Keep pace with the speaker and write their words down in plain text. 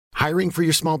Hiring for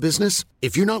your small business?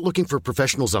 If you're not looking for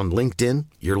professionals on LinkedIn,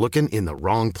 you're looking in the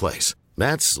wrong place.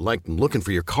 That's like looking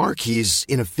for your car keys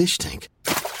in a fish tank.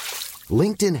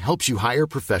 LinkedIn helps you hire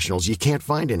professionals you can't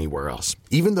find anywhere else,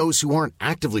 even those who aren't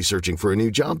actively searching for a new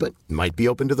job but might be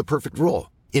open to the perfect role.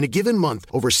 In a given month,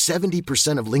 over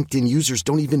 70% of LinkedIn users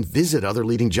don't even visit other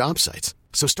leading job sites.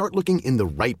 So start looking in the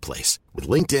right place. With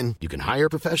LinkedIn, you can hire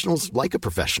professionals like a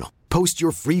professional. Post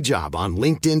your free job on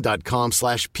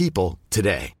linkedin.com/people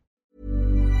today.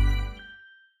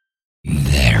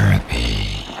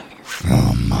 Therapy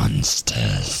for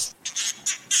monsters.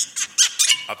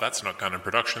 That's Not Canon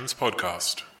Productions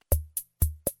podcast.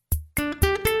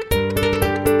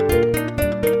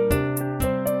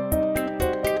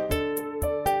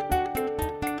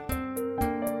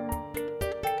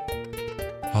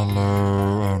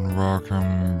 Hello and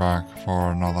welcome back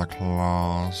for another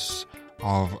class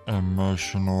of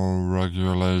emotional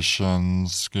regulation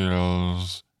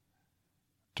skills.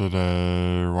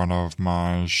 Today, one of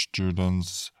my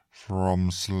students from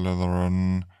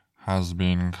Slytherin has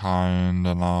been kind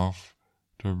enough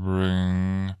to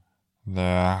bring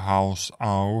their house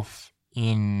elf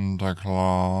into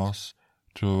class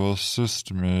to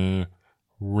assist me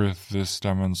with this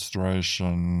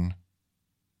demonstration.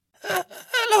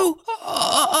 Hello,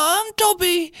 I'm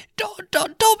Dobby.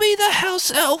 Dobby the house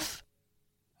elf.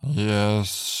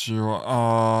 Yes, you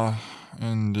are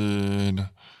indeed.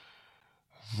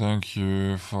 Thank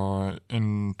you for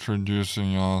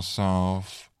introducing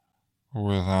yourself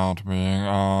without being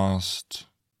asked.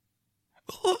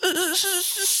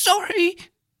 Sorry.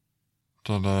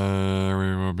 Today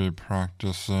we will be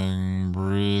practicing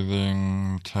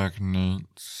breathing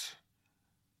techniques.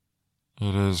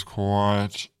 It is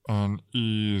quite an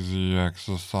easy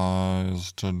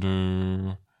exercise to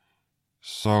do.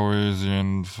 So easy,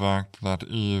 in fact, that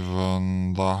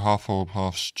even the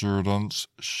Hufflepuff students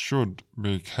should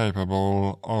be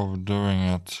capable of doing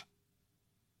it.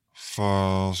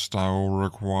 First, I will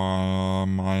require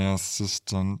my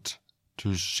assistant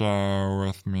to share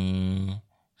with me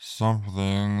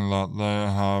something that they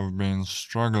have been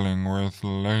struggling with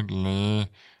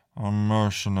lately,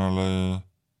 emotionally.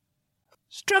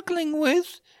 Struggling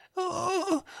with?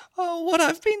 What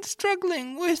I've been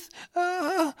struggling with.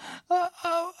 I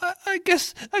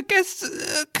guess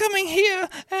coming here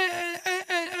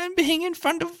and being in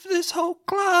front of this whole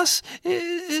class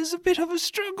is a bit of a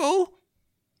struggle.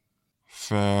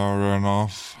 Fair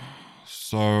enough.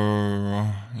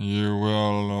 So you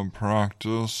will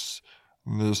practice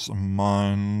this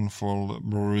mindful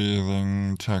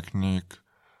breathing technique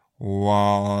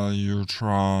while you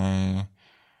try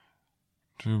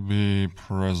to be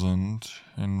present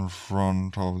in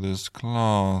front of this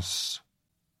class.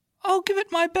 I'll give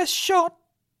it my best shot.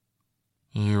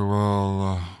 You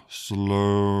will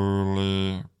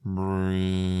slowly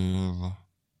breathe.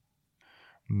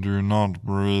 Do not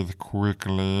breathe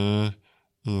quickly.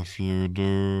 If you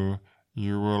do,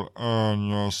 you will earn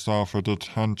yourself a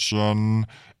detention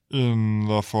in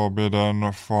the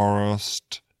Forbidden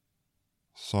Forest.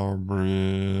 So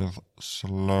breathe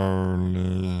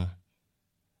slowly.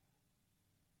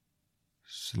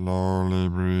 Slowly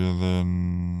breathe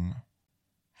in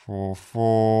for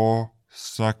 4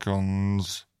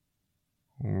 seconds.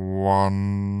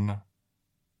 1,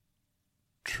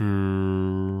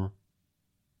 2,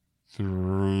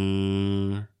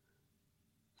 3,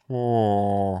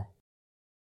 4.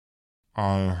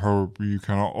 I hope you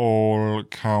can all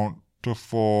count to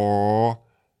 4.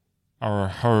 I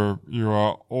hope you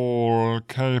are all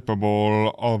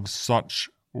capable of such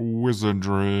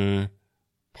wizardry,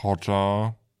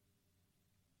 Potter.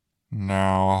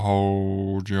 Now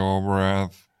hold your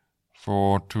breath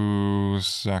for 2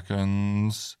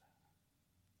 seconds.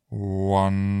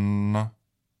 1,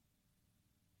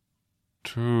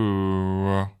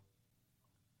 2.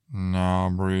 Now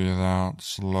breathe out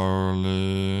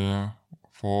slowly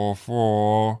for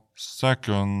 4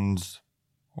 seconds.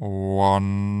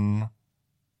 1,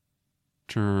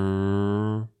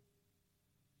 2,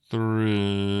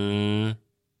 3,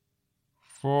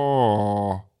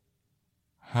 4.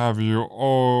 Have you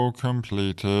all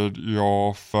completed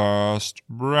your first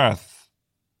breath?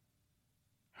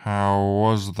 How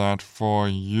was that for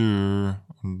you,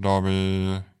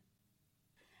 Dobby?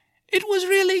 It was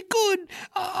really good.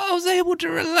 I was able to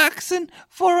relax, and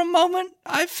for a moment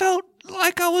I felt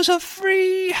like I was a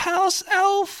free house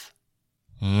elf.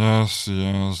 Yes,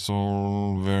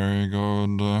 all very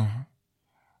good.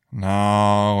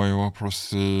 Now we will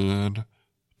proceed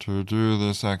to do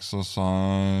this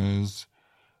exercise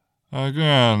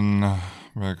again,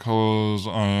 because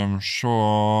I am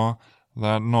sure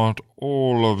that not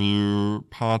all of you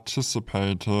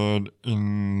participated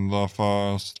in the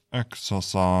first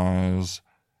exercise.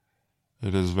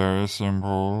 It is very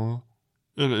simple.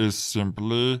 It is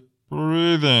simply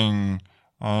breathing.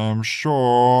 I am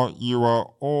sure you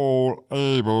are all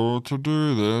able to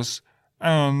do this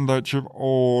and that you've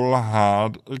all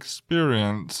had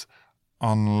experience,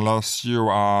 unless you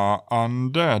are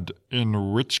undead,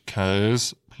 in which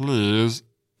case, please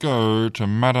go to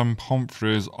Madame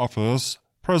Pomfrey's office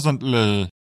presently.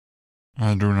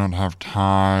 I do not have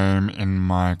time in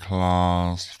my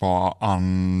class for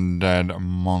undead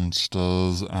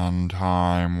monsters and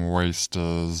time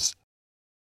wasters.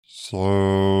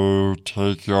 So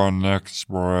take your next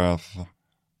breath.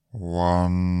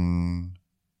 1,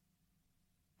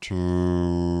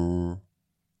 2,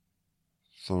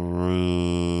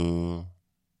 3,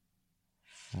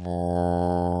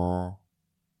 4.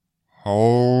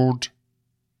 Hold.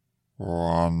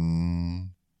 1,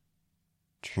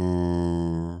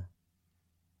 2,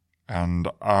 and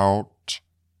out.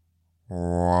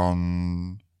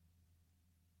 1,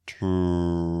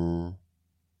 2,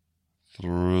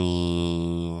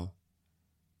 3,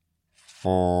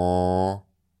 4.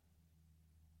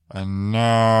 And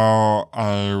now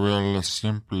I will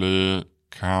simply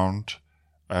count,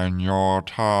 and your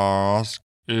task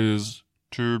is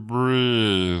to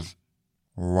breathe.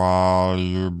 While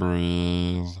you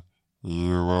breathe,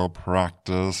 you will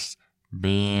practice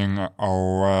being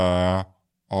aware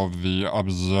of the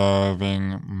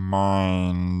observing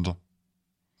mind.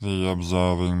 The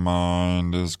observing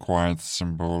mind is quite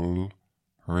simple.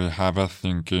 We have a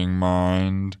thinking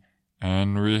mind,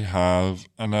 and we have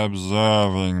an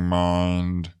observing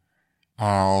mind.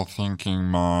 Our thinking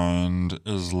mind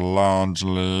is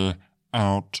largely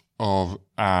out of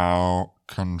our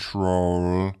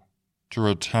control. To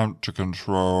attempt to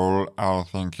control our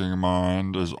thinking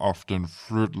mind is often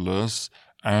fruitless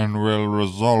and will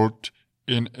result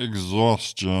in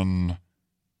exhaustion.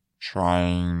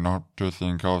 Trying not to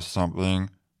think of something,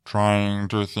 trying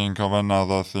to think of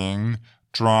another thing,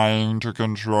 trying to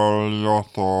control your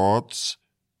thoughts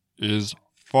is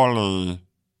folly.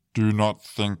 Do not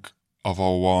think of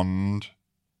a wand.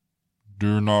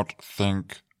 Do not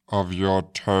think of your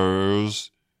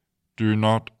toes. Do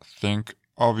not think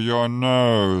of your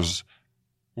nose.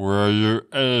 Were you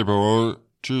able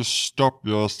to stop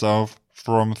yourself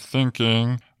from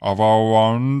thinking of a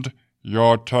wand,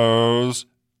 your toes,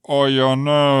 or your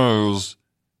nose?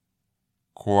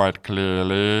 Quite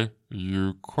clearly,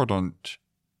 you couldn't,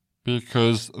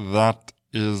 because that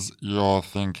is your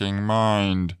thinking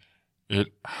mind.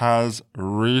 It has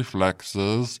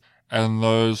reflexes, and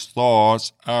those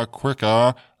thoughts are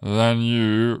quicker than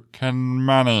you can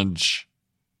manage.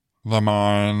 The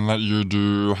mind that you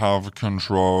do have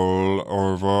control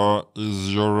over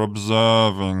is your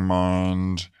observing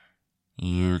mind.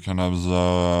 You can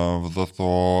observe the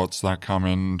thoughts that come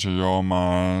into your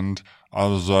mind,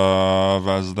 observe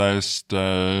as they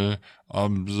stay,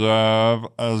 observe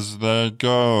as they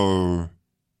go.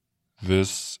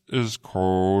 This is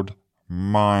called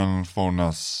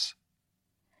mindfulness.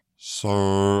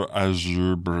 So as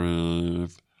you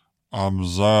breathe,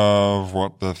 observe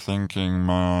what the thinking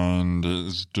mind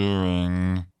is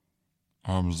doing.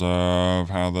 Observe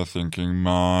how the thinking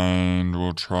mind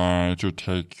will try to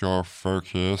take your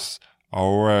focus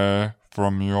away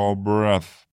from your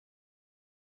breath.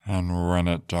 And when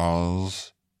it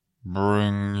does,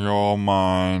 bring your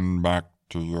mind back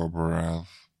to your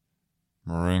breath.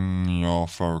 Bring your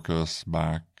focus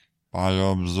back by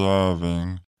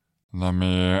observing. The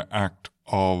mere act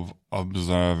of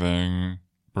observing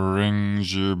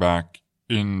brings you back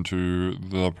into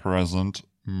the present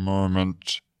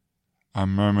moment, a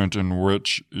moment in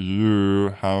which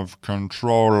you have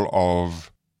control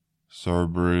of. So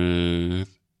breathe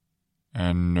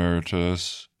and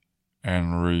notice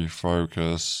and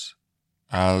refocus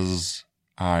as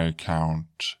I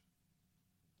count.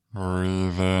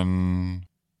 Breathe in.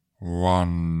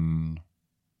 1,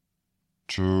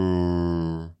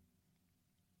 2,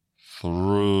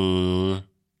 3,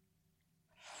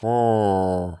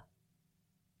 4.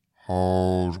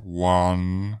 Hold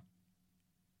 1,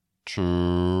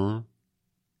 2,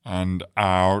 and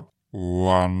out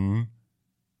 1,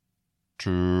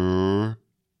 2,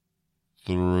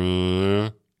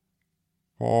 3,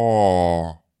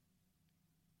 4.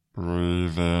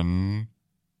 Breathe in.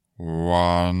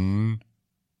 1,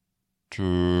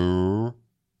 2,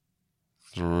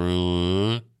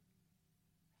 3,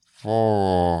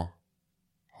 4.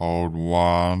 Hold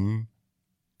 1,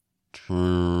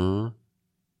 2,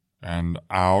 and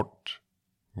out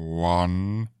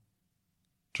 1,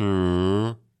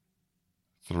 2,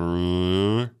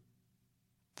 3,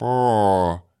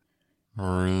 4.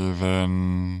 Breathe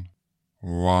in.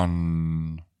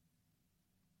 1,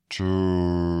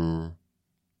 2,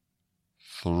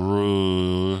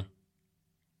 3,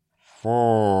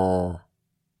 4.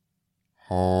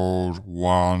 Hold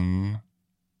 1,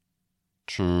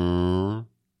 2,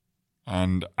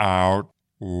 and out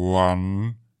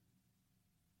 1,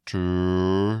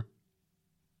 2,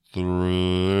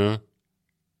 3,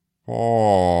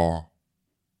 4.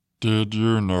 Did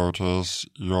you notice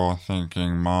your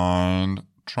thinking mind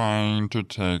trying to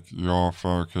take your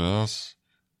focus?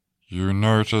 You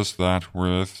noticed that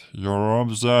with your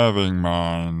observing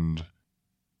mind.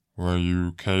 Were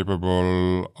you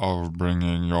capable of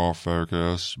bringing your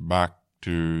focus back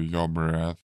to your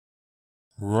breath?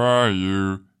 Were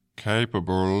you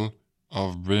capable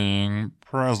of being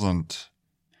present?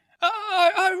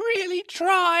 I really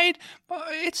tried, but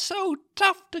it's so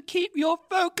tough to keep your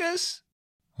focus.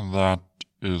 That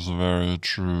is very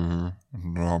true,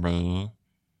 Dobby.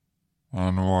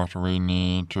 And what we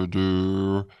need to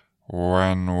do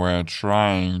when we're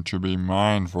trying to be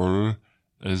mindful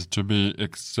is to be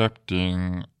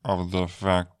accepting of the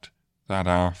fact that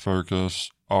our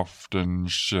focus often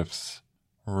shifts.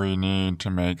 We need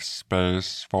to make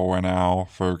space for when our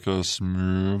focus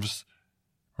moves.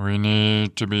 We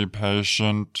need to be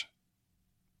patient.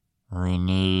 We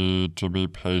need to be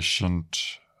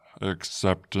patient,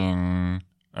 accepting,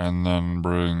 and then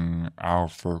bring our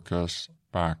focus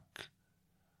back.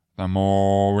 The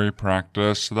more we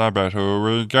practice, the better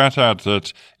we get at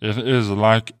it. It is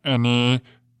like any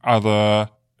other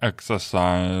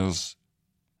exercise.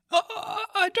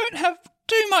 I don't have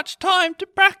too much time to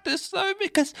practice, though,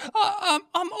 because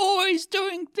I'm always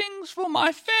doing things for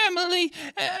my family,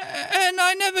 and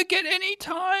I never get any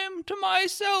time to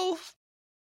myself.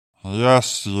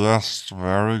 Yes,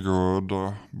 very good.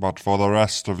 But for the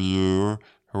rest of you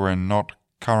who are not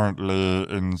currently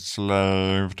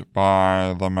enslaved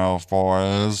by the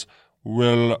Malfoys,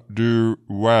 will do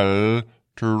well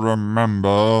to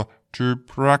remember to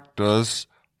practice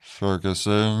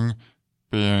focusing,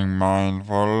 being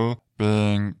mindful,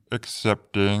 being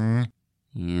accepting.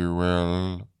 You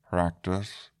will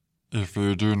practice. If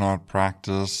you do not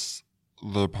practice,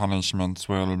 the punishments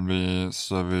will be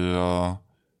severe.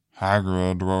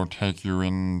 Hagrid will take you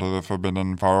into the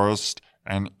Forbidden Forest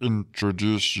and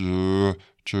introduce you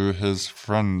to his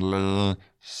friendly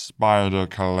spider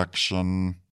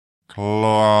collection.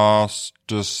 Class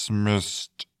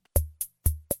dismissed.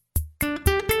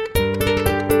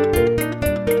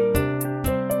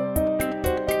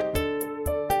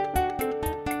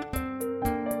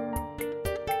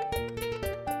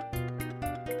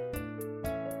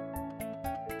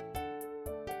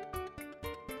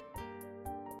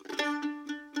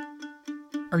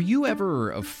 Are you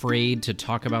ever afraid to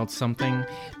talk about something?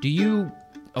 Do you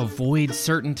avoid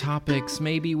certain topics,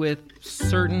 maybe with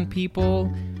certain people?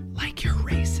 Like your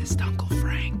racist Uncle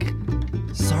Frank.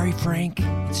 Sorry, Frank,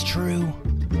 it's true.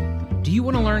 Do you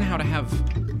want to learn how to have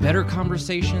better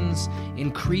conversations,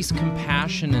 increase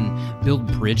compassion, and build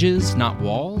bridges, not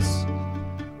walls?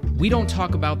 We Don't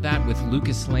Talk About That with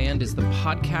Lucas Land is the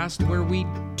podcast where we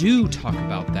do talk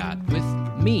about that with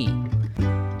me,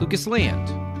 Lucas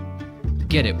Land.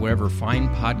 Get it wherever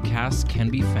fine podcasts can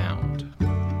be found.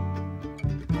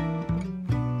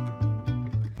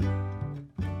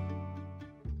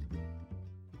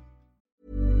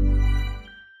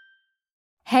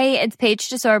 Hey, it's Paige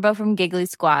DeSorbo from Giggly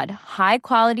Squad. High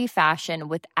quality fashion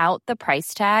without the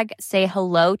price tag. Say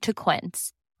hello to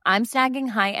Quince. I'm snagging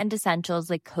high-end essentials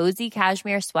like cozy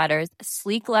cashmere sweaters,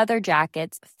 sleek leather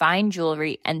jackets, fine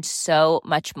jewelry, and so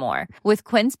much more. With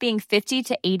Quince being 50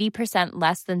 to 80%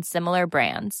 less than similar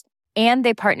brands. And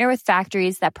they partner with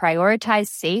factories that prioritize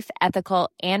safe,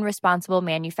 ethical, and responsible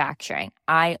manufacturing.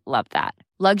 I love that.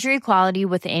 Luxury quality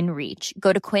within reach.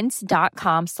 Go to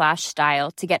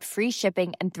quince.com/style to get free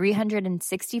shipping and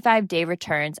 365-day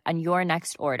returns on your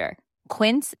next order.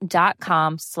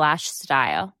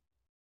 Quince.com/style.